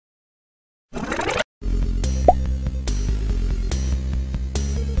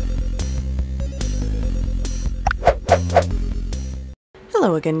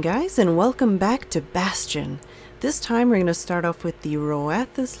Hello again, guys, and welcome back to Bastion. This time we're going to start off with the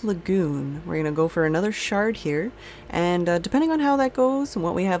Roathus Lagoon. We're going to go for another shard here, and depending on how that goes and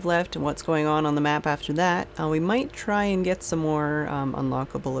what we have left and what's going on the map after that, we might try and get some more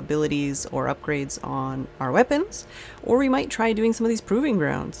unlockable abilities or upgrades on our weapons, or we might try doing some of these proving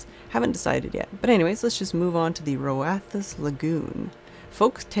grounds. Haven't decided yet. But anyways, let's just move on to the Roathus Lagoon.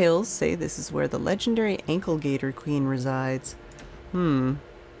 Folk tales say this is where the legendary Anklegator queen resides. Nearly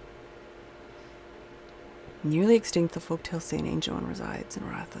extinct, the folktales say an ancient one resides in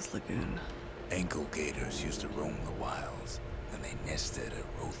Roathus Lagoon. Anklegators used to roam the wilds, and they nested at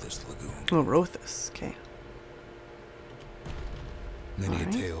Roathus Lagoon. Oh, Roathus, okay. Many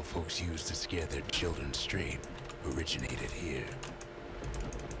a tale folks used to scare their children straight originated here.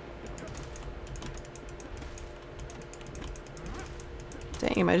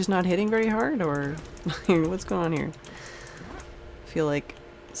 Dang, am I just not hitting very hard, or what's going on here? I feel like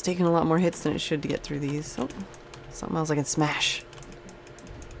it's taking a lot more hits than it should to get through these. Oh, something else I can smash.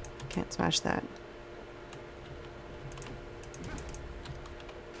 Can't smash that.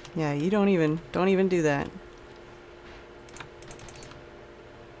 Yeah, you don't even do that.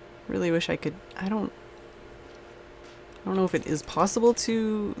 Really wish I could. I don't know if it is possible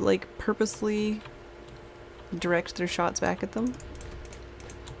to like purposely direct their shots back at them.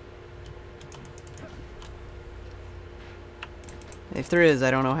 If there is,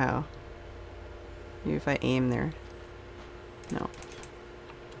 I don't know how. Maybe if I aim there. No.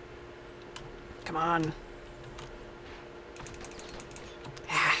 Come on.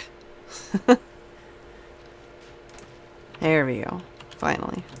 Ah. There we go.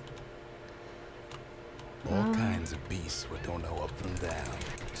 Finally. All kinds of beasts what don't know up from down,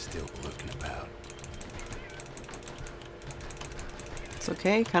 still lurking about. It's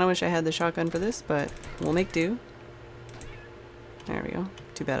okay. Kind of wish I had the shotgun for this, but we'll make do. There we go.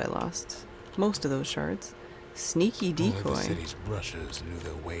 Too bad I lost most of those shards. Sneaky decoy. Only the city's brushers knew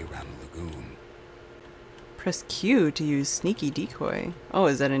their way around the lagoon. Press Q to use sneaky decoy. Oh,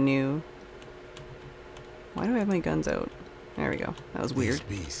 is that a new... Why do I have my guns out? There we go. That was weird.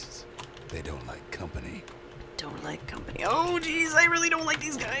 These beasts, they don't like company. Don't like company. Oh, jeez, I really don't like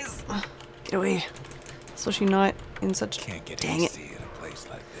these guys. Get away. Especially not in such... Can't get Dang it. hasty in a place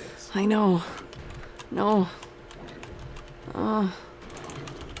like this. I know. No.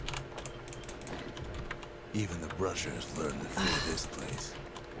 Even the brushers learn to fear this place.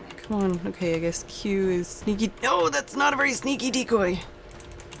 Come on. Okay, I guess Q is sneaky. No, that's not a very sneaky decoy.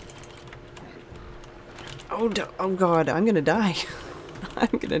 Oh god, I'm gonna die.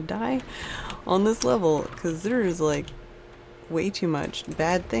 I'm gonna die on this level because there is like way too much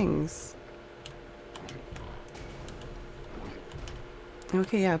bad things.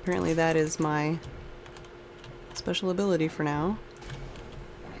 Okay, yeah, apparently that is my special ability for now.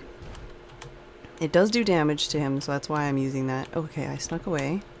 It does do damage to him, so that's why I'm using that. Okay, I snuck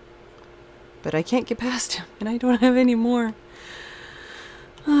away. But I can't get past him, and I don't have any more.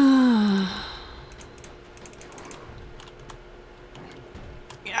 Ow,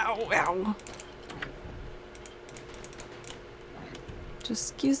 ow.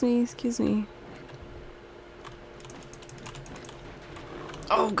 Just excuse me, excuse me.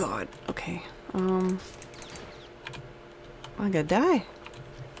 Oh god, okay. I'm gonna die.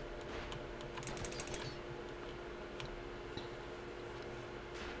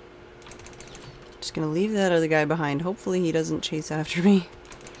 Just gonna leave that other guy behind. Hopefully he doesn't chase after me.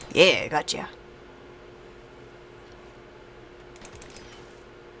 Yeah, gotcha.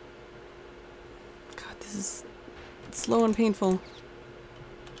 God, this is slow and painful.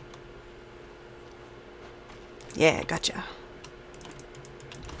 Yeah, gotcha.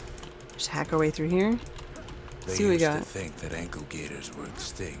 Just hack our way through here. They See what we used got. to think that Anklegators were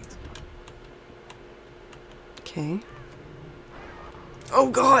extinct. Okay. Oh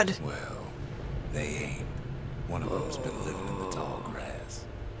god! Well, they ain't. One of them's been living in the tall grass.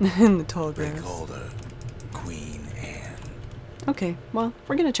 In the tall They grass. called her Queen Anne. Okay, well,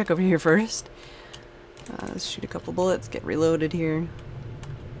 we're gonna check over here first. Let's shoot a couple bullets, get reloaded here.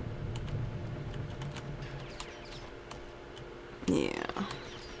 Yeah.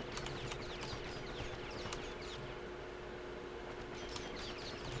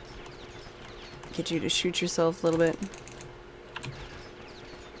 Get you to shoot yourself a little bit.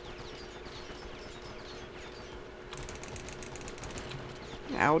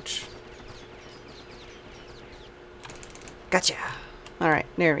 Ouch. Gotcha. Alright,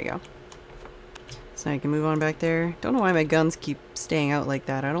 there we go. So I can move on back there. Don't know why my guns keep staying out like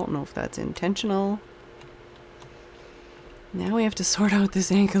that. I don't know if that's intentional. Now we have to sort out this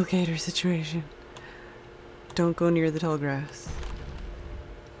Anklegator situation. Don't go near the tall grass.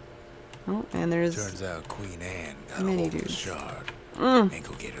 Oh, and there's Turns out Queen Anne got many a hold of the dudes. shard. Mm.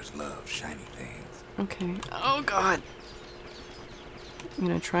 Anklegators love shiny things. Okay. Oh god. I'm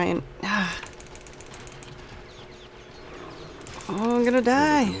gonna try and. Oh, I'm gonna The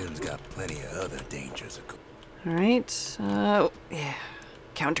die. lagoon's got plenty of other dangers. All right. Yeah.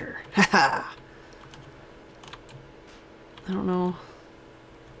 Counter. Haha. I don't know.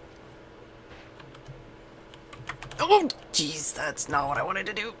 Oh, jeez, that's not what I wanted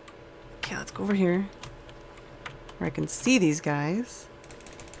to do. Okay, let's go over here, where I can see these guys.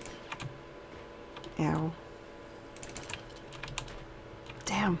 Ow.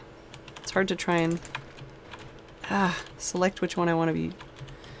 Damn. It's hard to try and select which one I want to be.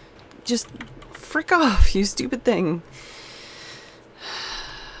 Just frick off, you stupid thing.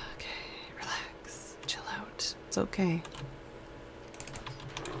 Okay, relax. Chill out. It's okay.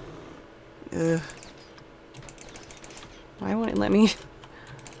 Ugh. Why won't it let me?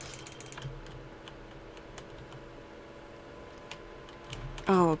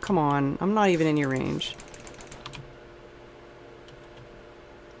 Oh, come on. I'm not even in your range.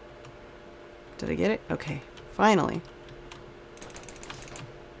 Did I get it? Okay. Finally.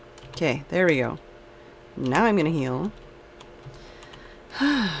 Okay, there we go. Now I'm gonna heal.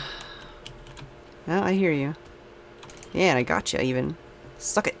 Well, I hear you. Yeah, and I gotcha even.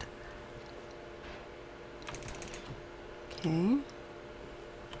 Suck it. Okay.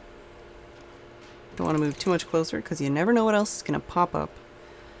 Don't want to move too much closer because you never know what else is going to pop up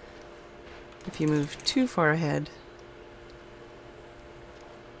if you move too far ahead.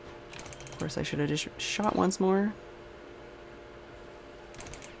 Of course, I should have just shot once more.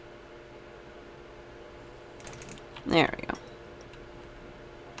 There we go.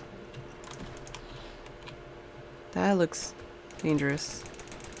 That looks dangerous.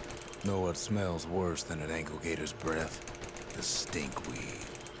 Know what smells worse than an Anklegator's breath? The stinkweed.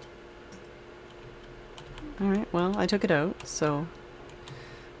 Alright, well, I took it out, so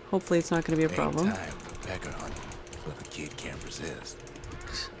hopefully it's not going to be a problem. Ain't time for pecker hunting, but the kid can't resist.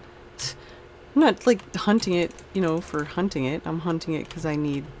 I'm not, like, hunting it, you know, for hunting it. I'm hunting it because I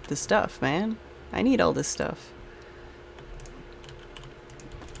need the stuff, man. I need all this stuff.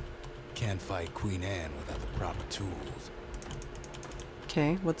 Can't fight Queen Anne without the proper tools.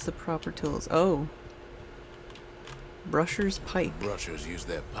 Okay, what's the proper tools? Oh. Brusher's pike. Brushers use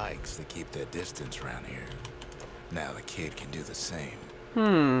their pikes to keep their distance around here. Now the kid can do the same.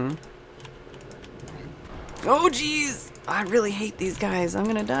 Oh, jeez! I really hate these guys. I'm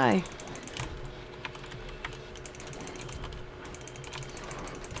gonna die.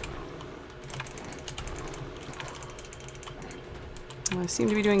 I seem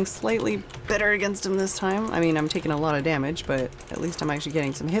to be doing slightly better against him this time. I mean, I'm taking a lot of damage, but at least I'm actually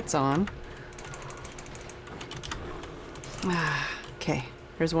getting some hits on. Okay,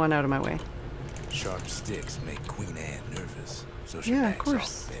 here's one out of my way. Sharp sticks make Queen Anne nervous, so she Yeah, of backs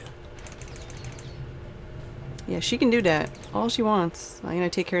course. off a bit. Yeah, she can do that. All she wants. I'm gonna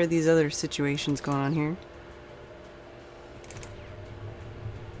take care of these other situations going on here.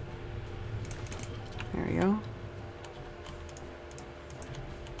 There we go.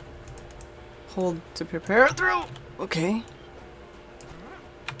 Hold to prepare through. Okay.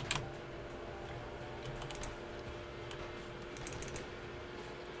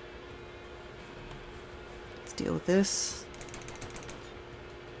 Let's deal with this.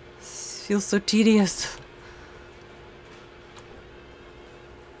 This feels so tedious.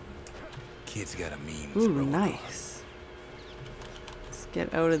 Kid's got a mean Ooh, throw. nice. Let's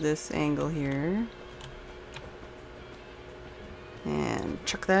get out of this angle here. And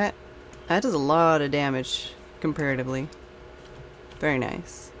chuck that. That does a lot of damage, comparatively. Very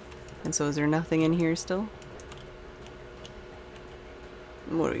nice. And so is there nothing in here still?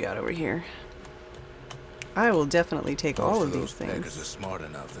 What do we got over here? I will definitely take all of these Peckers are things. smart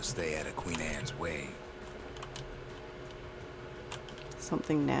enough to stay out of Queen Anne's way.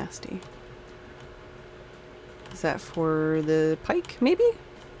 Something nasty. Is that for the pike, maybe?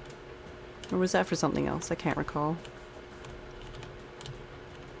 Or was that for something else? I can't recall.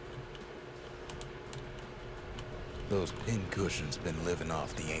 Those pin cushions been living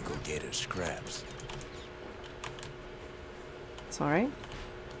off the Anklegator scraps. It's alright.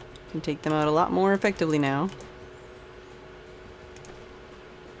 Can take them out a lot more effectively now.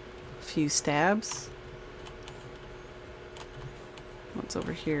 A few stabs. What's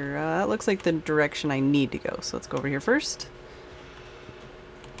over here? That looks like the direction I need to go, so let's go over here first.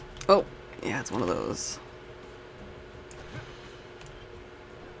 Oh, yeah, it's one of those.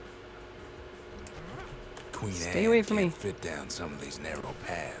 Queen Stay Anne away from me. can't fit down some of these narrow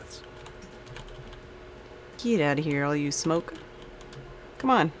paths. Get out of here, all you smoke. Come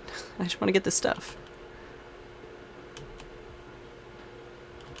on. I just want to get this stuff.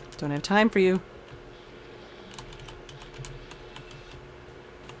 Don't have time for you.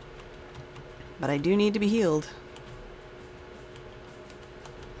 But I do need to be healed.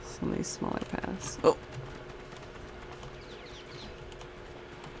 Some of these smaller paths. Oh!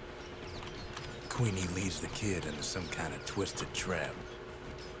 Queenie leads the kid into some kind of twisted trap.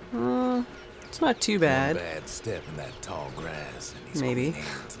 It's not too bad. One bad step in that tall grass and he's Maybe. Queen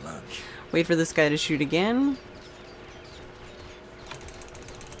Anne's lunch. Wait for this guy to shoot again.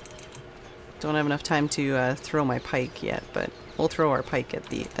 Don't have enough time to throw my pike yet, but we'll throw our pike at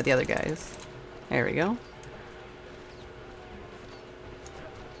the other guys. There we go.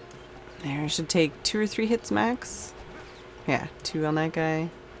 There, should take 2 or 3 hits max. Yeah, 2 on that guy.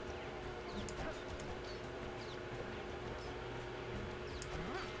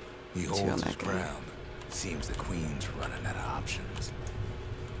 He holds his ground. Seems the queen's running out of options.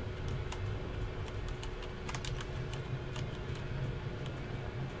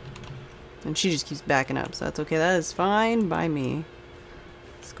 And she just keeps backing up, so that's okay. That is fine by me.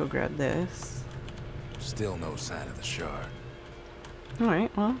 Let's go grab this. Still no sign of the shard.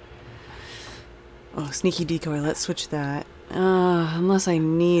 Alright, well. Oh, sneaky decoy. Let's switch that. Unless I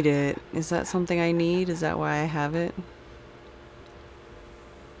need it. Is that something I need? Is that why I have it?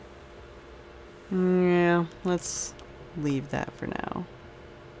 Yeah, let's leave that for now.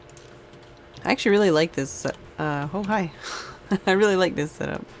 I actually really like this. Oh, hi. I really like this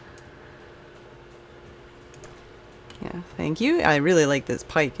setup. Yeah, thank you. I really like this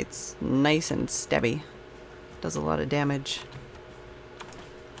pike. It's nice and stabby. Does a lot of damage.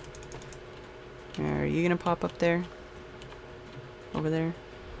 Are you gonna pop up there? Over there?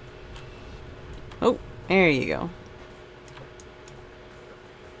 Oh, there you go.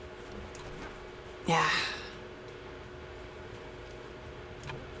 Yeah.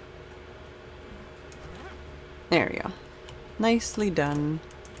 There we go. Nicely done.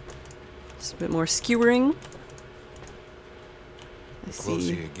 Just a bit more skewering. The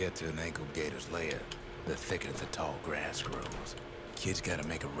closer you get to an Anklegator's lair, the thicker the tall grass grows. Kid's gotta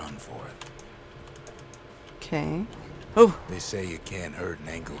make a run for it. Okay. Oh! They say you can't hurt an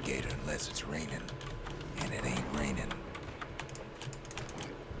Anklegator unless it's raining. And it ain't raining.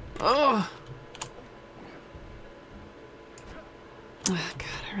 Oh! Oh,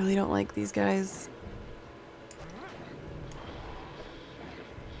 God, I really don't like these guys.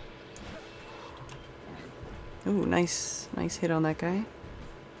 Ooh, nice hit on that guy.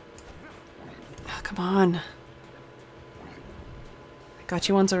 Oh, come on. I got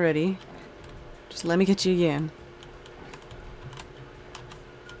you once already. Just let me get you again.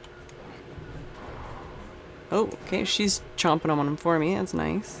 Oh, okay, she's chomping on him for me. That's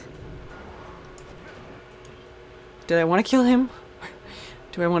nice. Did I want to kill him?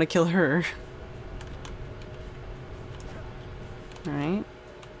 Do I want to kill her? Alright.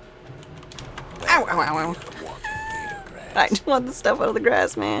 Ow, ow, ow, ow. I just want the stuff out of the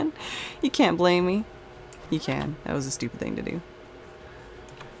grass, man. You can't blame me. You can. That was a stupid thing to do.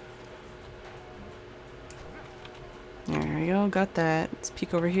 There we go. Got that. Let's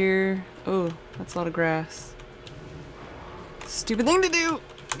peek over here. Oh, that's a lot of grass. Stupid thing to do.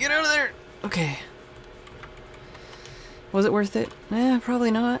 Get out of there. Okay. Was it worth it? Eh,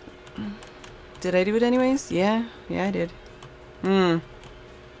 probably not. Did I do it anyways? Yeah. Yeah, I did.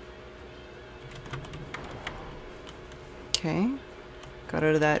 Okay. Got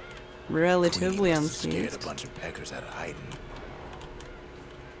out of that relatively unscathed. Scared a bunch of peckers out of hiding.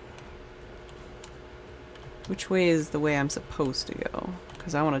 Which way is the way I'm supposed to go?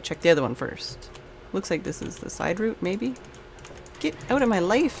 Because I want to check the other one first. Looks like this is the side route, maybe? Get out of my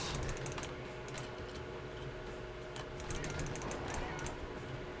life!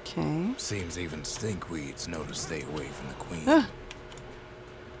 Okay. Seems even stinkweeds know to stay away from the queen. Ah.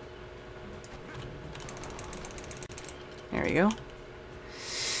 There we go.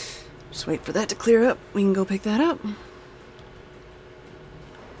 Just wait for that to clear up. We can go pick that up.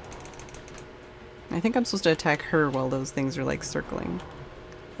 I think I'm supposed to attack her while those things are like circling.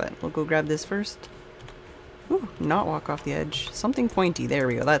 But we'll go grab this first. Ooh, not walk off the edge. Something pointy. There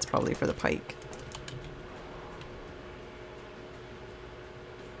we go. That's probably for the pike.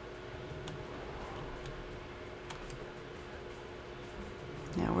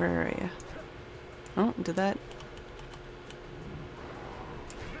 Now, where are you? Oh, did that?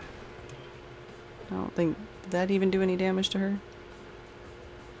 I don't think... Did that even do any damage to her?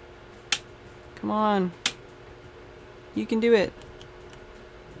 Come on. You can do it.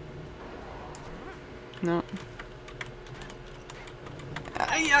 No.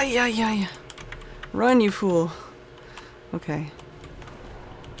 Ay, ay, ay, ay. Run, you fool. Okay.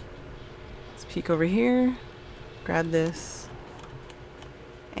 Peek over here. Grab this.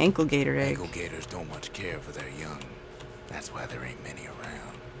 Anklegator egg. Anklegators don't much care for their young. That's why there ain't many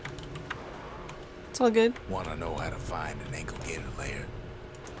around. It's all good. Wanna know how to find an anklegator lair?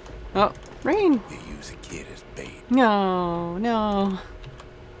 Oh, rain. You use a kid as bait. No, no.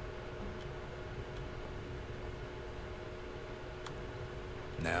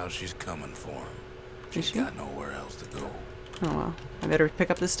 Now she's coming for him. Is She's she? got nowhere else to go. Oh well. I better pick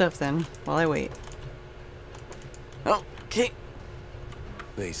up this stuff then, while I wait. Oh, okay.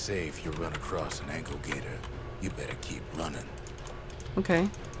 They say if you run across an anklegator, you better keep running. Okay.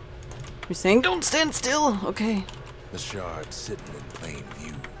 You're saying don't stand still? Okay. The shard's sitting in plain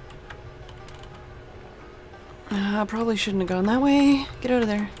view. I probably shouldn't have gone that way. Get out of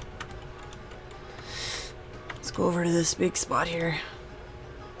there. Let's go over to this big spot here.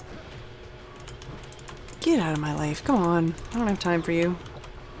 Get out of my life. Come on. I don't have time for you.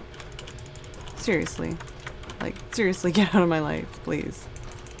 Seriously. Like, seriously, get out of my life, please.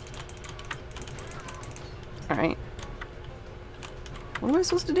 Alright. What am I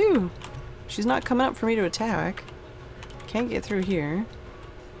supposed to do? She's not coming up for me to attack. Can't get through here.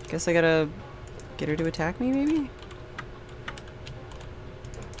 Guess I gotta get her to attack me, maybe?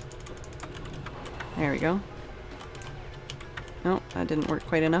 There we go. No, that didn't work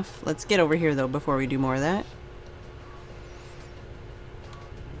quite enough. Let's get over here, though, before we do more of that.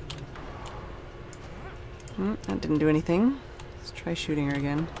 That didn't do anything. Let's try shooting her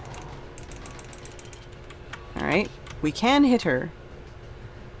again. Alright, we can hit her.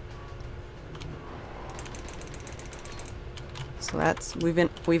 So that's,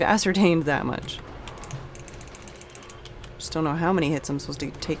 we've ascertained that much. Just don't know how many hits I'm supposed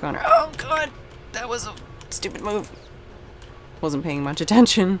to take on her. Oh god! That was a stupid move. Wasn't paying much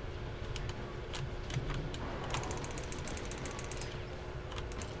attention.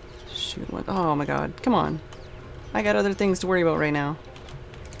 Shoot one. Oh my god, come on. I got other things to worry about right now.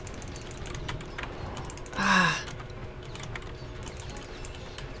 Ah.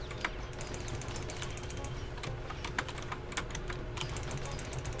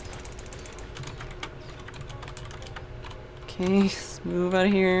 Okay, let's move out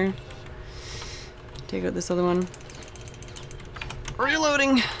of here. Take out this other one.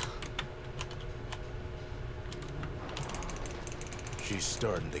 Reloading! She's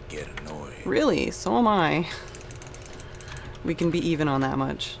starting to get annoyed. Really? So am I. We can be even on that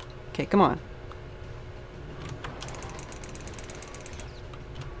much. Okay, come on.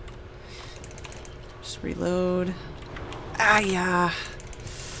 Just reload. Ah, yeah.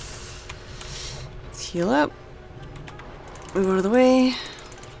 Let's heal up. Move out of the way.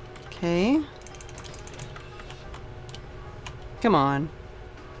 Okay. Come on.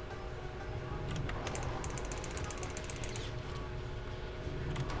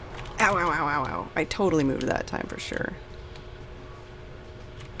 Ow, ow, ow, ow, ow. I totally moved that time for sure.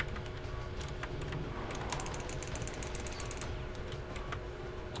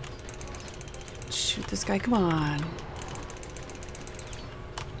 Shoot this guy, come on.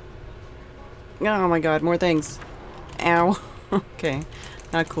 Oh my god, more things. Ow. Okay,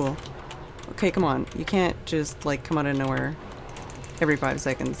 not cool. Okay, come on. You can't just, like, come out of nowhere every 5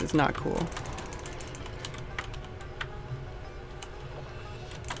 seconds. It's not cool.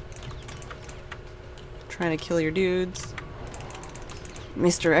 Trying to kill your dudes.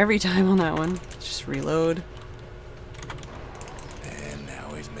 Missed her every time on that one. Just reload. And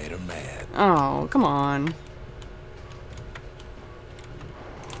now he's made her mad. Oh, come on.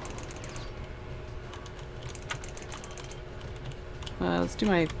 Let's do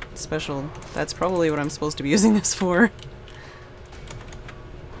my special. That's probably what I'm supposed to be using this for.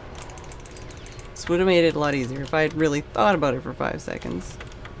 This would have made it a lot easier if I had really thought about it for 5 seconds.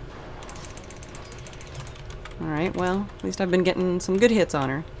 Alright, well, at least I've been getting some good hits on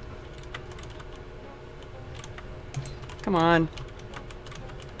her. Come on.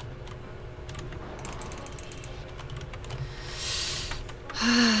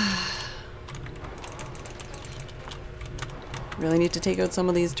 Really need to take out some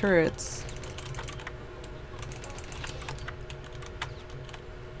of these turrets.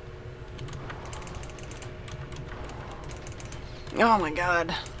 Oh my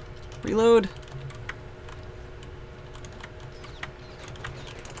god. Reload.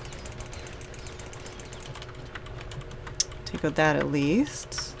 Take out that at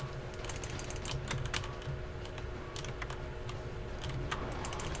least.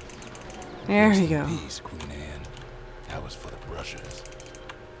 There we go. Peace, Queen Anne. That was for the brushers.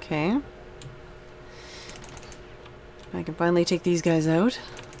 Okay. I can finally take these guys out.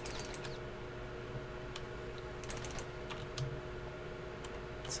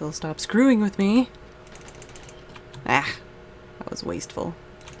 they'll stop screwing with me. Ah, that was wasteful.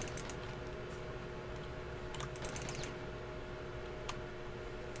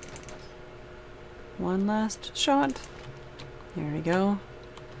 One last shot. There we go.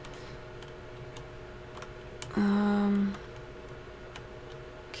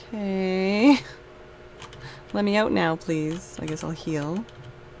 Okay. Let me out now, please. I guess I'll heal.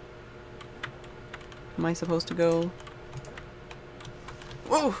 Am I supposed to go?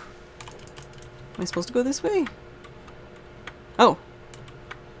 Whoa! Am I supposed to go this way? Oh!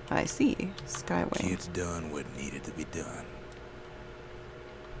 I see. Skyway. Kid's done what needed to be done.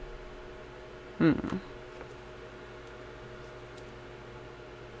 Hmm.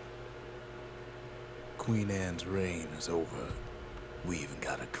 Queen Anne's reign is over. We even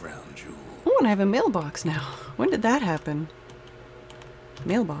got a crown jewel. Oh, and I have a mailbox now. When did that happen?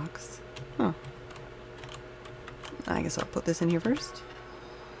 Mailbox? Huh. I guess I'll put this in here first.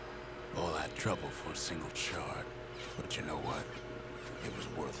 All that trouble for a single shard. But you know what? It was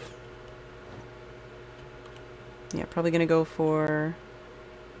worth it. Yeah, probably gonna go for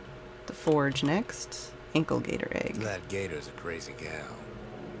the forge next. Anklegator egg. That gator's a crazy gal.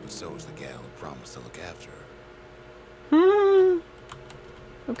 But so's the gal who promised to look after her. Hmm.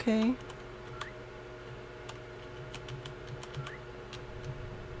 Okay.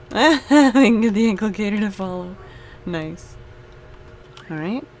 I can get the Anklegator to follow. Nice.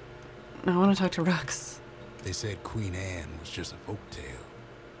 Alright. Now I want to talk to Rux. They said Queen Anne was just a folktale.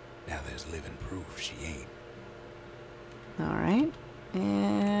 Now there's living proof she ain't. Alright.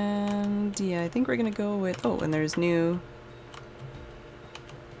 And yeah, I think we're gonna go with... Oh, and there's new...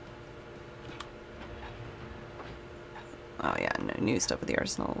 Oh yeah, no new stuff with the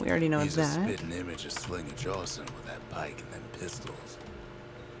arsenal. We already know He's that. a spitting image of Slinger Jawson with that pike and them pistols.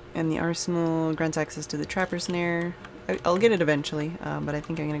 And the arsenal grants access to the trapper snare. I'll get it eventually, but I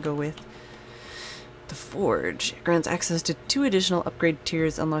think I'm gonna go with the forge. It grants access to 2 additional upgrade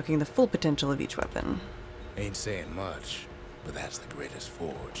tiers, unlocking the full potential of each weapon. Ain't saying much, but that's the greatest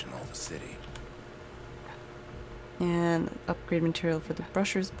forge in all the city. And upgrade material for the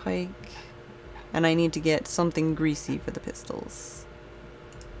brusher's pike. And I need to get something greasy for the pistols.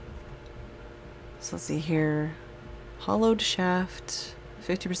 So let's see here. Hollowed shaft,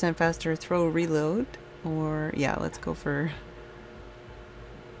 50% faster throw reload. Or, yeah, let's go for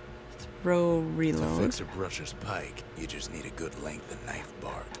throw reload. To fix a brusher's pike, you just need a good length of knife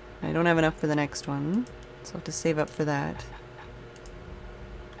bark. I don't have enough for the next one, so I'll have to save up for that.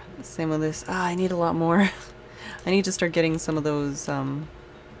 Same with this. Ah, I need a lot more. I need to start getting some of those,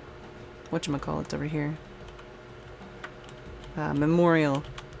 whatchamacallits over here. Memorial.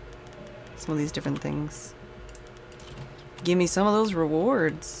 Some of these different things. Give me some of those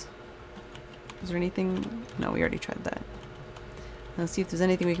rewards. Is there anything? No, we already tried that. Let's see if there's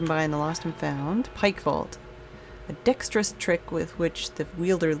anything we can buy in the Lost and Found. Pike Vault. A dexterous trick with which the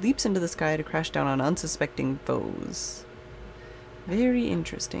wielder leaps into the sky to crash down on unsuspecting foes. Very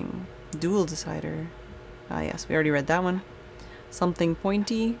interesting. Duel Decider. Ah yes, we already read that one. Something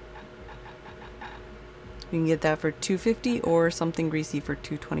pointy. We can get that for 250 or something greasy for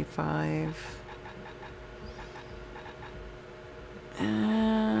 225.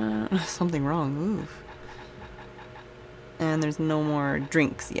 Something wrong. Oof. And there's no more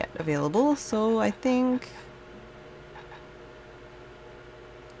drinks yet available, so I think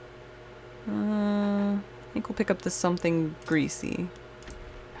we'll pick up the something greasy.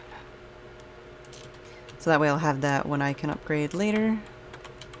 So that way I'll have that when I can upgrade later.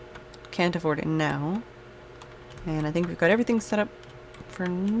 Can't afford it now. And I think we've got everything set up for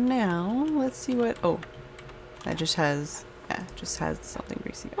now. Let's see what... Oh, that just has... Yeah, just has something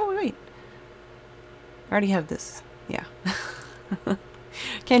greasy. Oh, wait. I already have this. Yeah.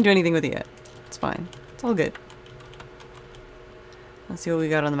 Can't do anything with it yet. It's fine. It's all good. Let's see what we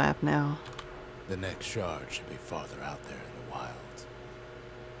got on the map now. The next shard should be farther out there in the wilds.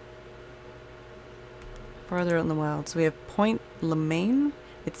 Farther out in the wilds. So we have Point Lemaine.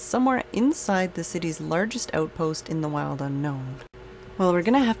 It's somewhere inside the city's largest outpost in the wild unknown. Well, we're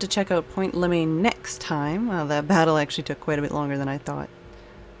gonna have to check out Point Lemaine next time. Well, that battle actually took quite a bit longer than I thought.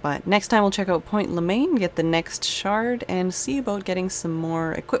 But next time we'll check out Point Lemaine, get the next shard, and see about getting some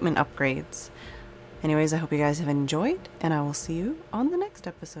more equipment upgrades. Anyways, I hope you guys have enjoyed, and I will see you on the next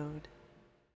episode.